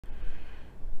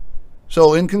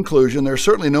So in conclusion, there's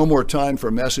certainly no more time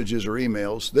for messages or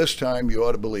emails. This time you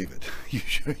ought to believe it.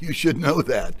 You should know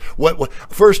that.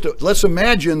 First, let's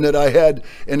imagine that I had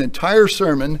an entire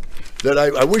sermon that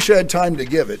I wish I had time to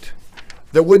give it.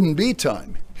 There wouldn't be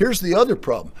time. Here's the other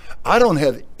problem. I don't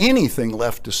have anything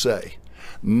left to say.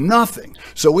 Nothing.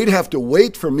 So we'd have to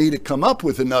wait for me to come up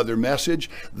with another message,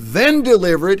 then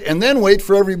deliver it, and then wait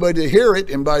for everybody to hear it.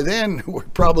 And by then, we're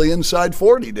probably inside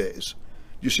 40 days.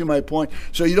 You see my point?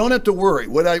 So you don't have to worry.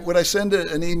 Would I send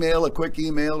an email, a quick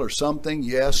email or something?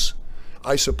 Yes,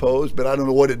 I suppose, but I don't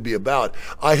know what it'd be about.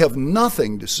 I have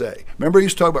nothing to say. Remember I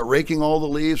used to talk about raking all the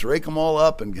leaves, rake them all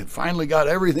up, and finally got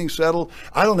everything settled.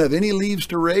 I don't have any leaves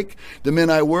to rake. The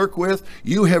men I work with,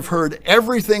 you have heard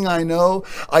everything I know.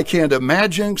 I can't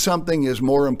imagine something is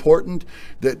more important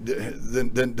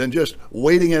than just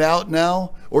waiting it out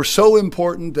now, or so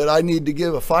important that I need to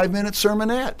give a 5-minute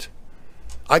sermonette.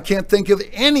 I can't think of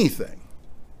anything.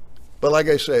 But like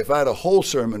I say, if I had a whole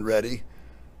sermon ready,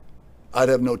 I'd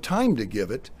have no time to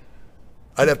give it.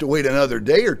 I'd have to wait another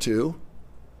day or two,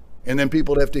 and then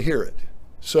people would have to hear it.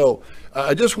 So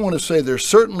I just want to say there's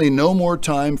certainly no more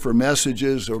time for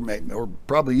messages or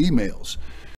probably emails.